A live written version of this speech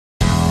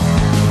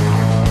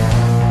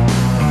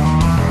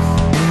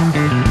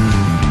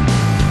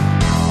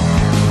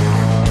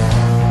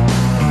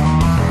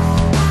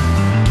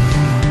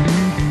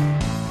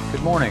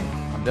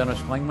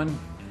Klingman,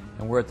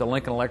 and we're at the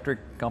Lincoln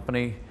Electric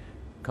Company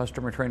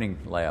Customer Training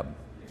Lab.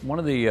 One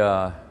of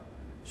the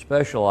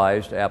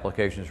specialized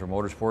applications for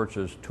motorsports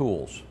is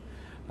tools.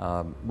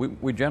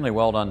 We generally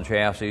weld on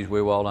chassis,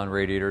 we weld on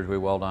radiators, we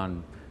weld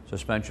on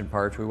suspension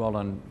parts, we weld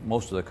on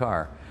most of the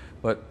car.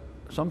 But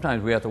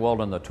sometimes we have to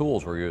weld on the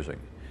tools we're using.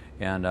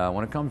 And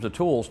when it comes to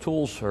tools,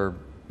 tools are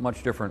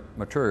much different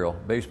material,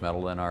 base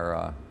metal, than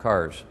our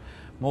cars.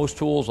 Most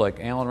tools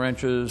like Allen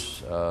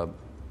wrenches,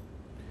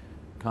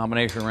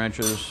 combination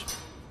wrenches,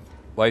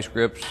 vice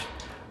grips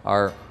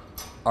are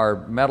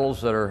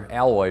metals that are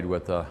alloyed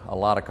with a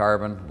lot of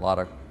carbon, a lot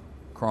of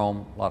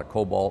chrome, a lot of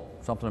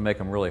cobalt, something to make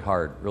them really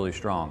hard, really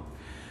strong.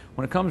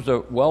 When it comes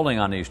to welding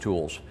on these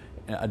tools,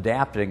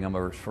 adapting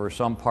them for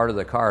some part of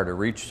the car to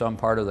reach some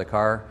part of the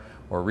car,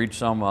 or reach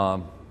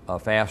some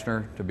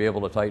fastener to be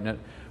able to tighten it,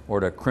 or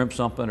to crimp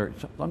something, or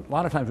a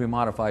lot of times we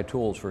modify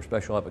tools for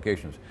special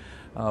applications.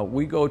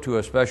 We go to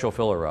a special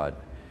filler rod,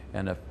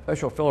 and a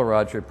special filler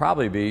rod should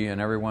probably be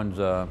in everyone's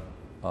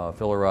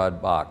filler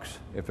rod box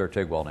if they're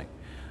TIG welding.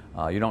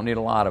 You don't need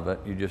a lot of it,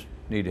 you just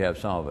need to have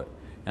some of it.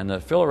 And the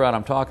filler rod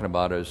I'm talking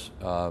about is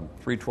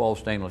 312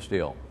 stainless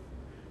steel.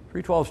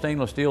 312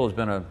 stainless steel has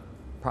been a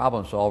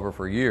problem solver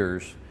for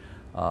years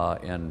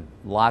in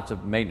lots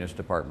of maintenance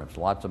departments,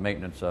 lots of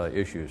maintenance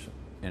issues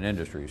in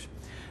industries.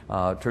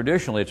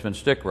 Traditionally, it's been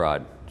stick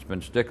rod. It's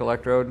been stick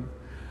electrode,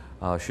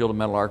 shielded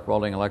metal arc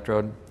welding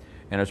electrode,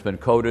 and it's been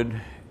coated,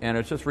 and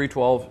it's a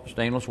 312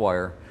 stainless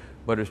wire,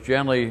 but it's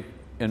generally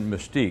in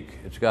Mystique.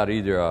 It's got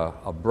either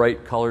a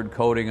bright colored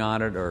coating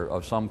on it or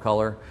of some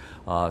color,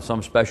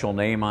 some special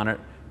name on it.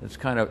 It's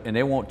kind of, and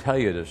they won't tell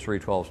you this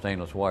 312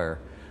 stainless wire,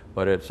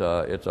 but it's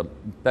a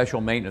special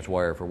maintenance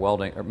wire for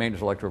welding, or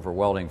maintenance electrode for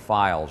welding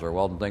files or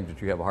welding things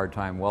that you have a hard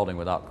time welding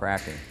without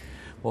cracking.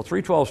 Well,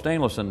 312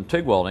 stainless in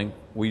TIG welding,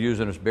 we use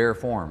in its bare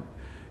form,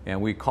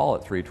 and we call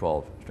it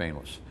 312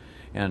 stainless.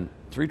 And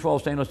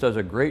 312 stainless does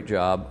a great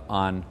job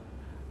on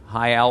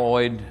high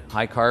alloyed,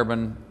 high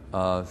carbon,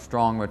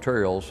 strong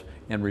materials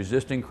and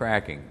resisting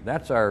cracking.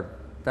 That's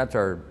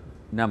our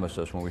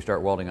nemesis when we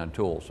start welding on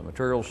tools. The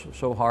material's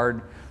so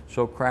hard,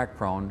 so crack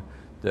prone,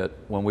 that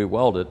when we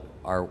weld it,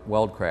 our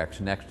weld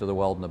cracks next to the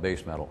weld in the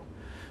base metal.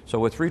 So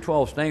with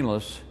 312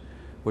 stainless,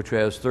 which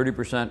has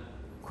 30%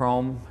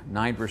 chrome,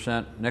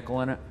 9% nickel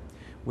in it,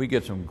 we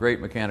get some great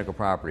mechanical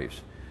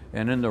properties.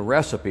 And in the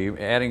recipe,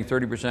 adding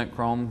 30%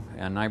 chrome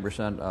and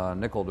 9%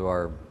 nickel to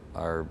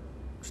our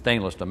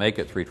stainless to make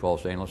it 312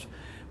 stainless,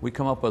 we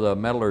come up with a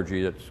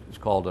metallurgy that's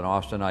called an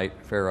austenite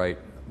ferrite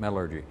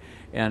metallurgy.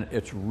 And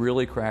it's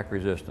really crack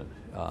resistant.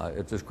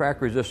 It's as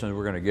crack resistant as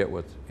we're going to get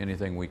with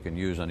anything we can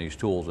use on these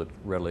tools that's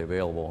readily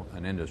available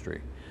in industry.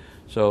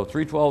 So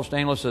 312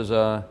 stainless is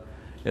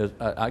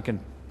I can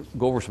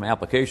go over some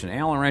application.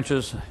 Allen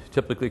wrenches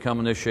typically come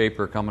in this shape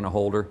or come in a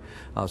holder.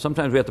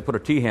 Sometimes we have to put a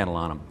T-handle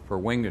on them for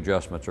wing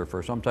adjustments or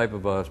for some type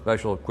of a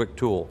special quick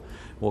tool.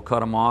 We'll cut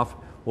them off.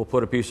 We'll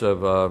put a piece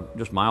of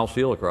just mild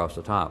steel across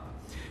the top.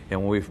 And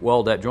when we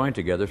weld that joint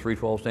together,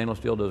 312 stainless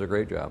steel does a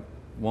great job.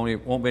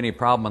 Won't be any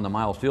problem on the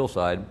mild steel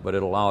side, but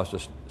it'll allow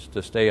us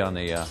to stay on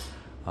the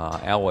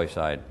alloy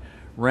side.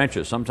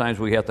 Wrenches, sometimes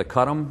we have to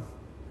cut them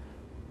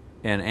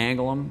and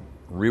angle them,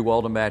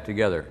 re-weld them back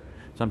together.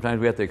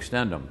 Sometimes we have to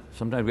extend them.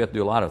 Sometimes we have to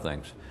do a lot of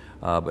things.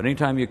 But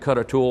anytime you cut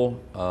a tool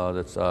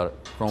that's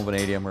chrome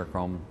vanadium or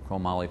chrome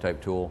moly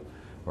type tool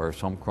or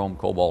some chrome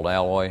cobalt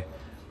alloy,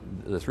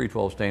 the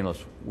 312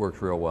 stainless works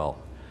real well.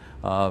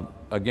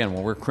 Again,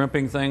 when we're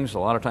crimping things, a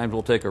lot of times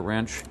we'll take a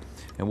wrench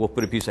and we'll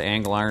put a piece of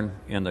angle iron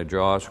in the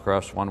jaws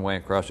across one way,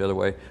 across the other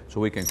way, so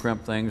we can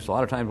crimp things. A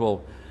lot of times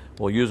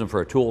we'll use them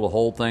for a tool to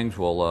hold things.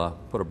 We'll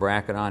put a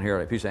bracket on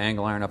here, a piece of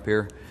angle iron up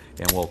here,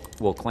 and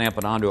we'll clamp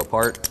it onto a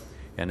part,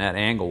 and that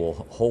angle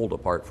will hold a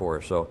part for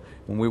us. So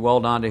when we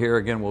weld onto here,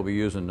 again, we'll be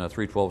using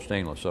 312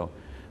 stainless. So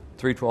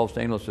 312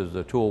 stainless is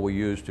the tool we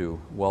use to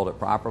weld it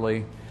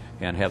properly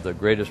and have the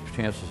greatest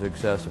chance of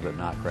success of it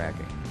not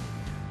cracking.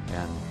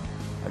 And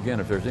again,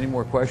 if there's any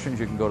more questions,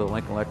 you can go to the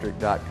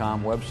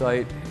LincolnElectric.com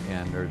website,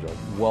 and there's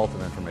a wealth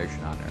of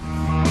information on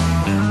there.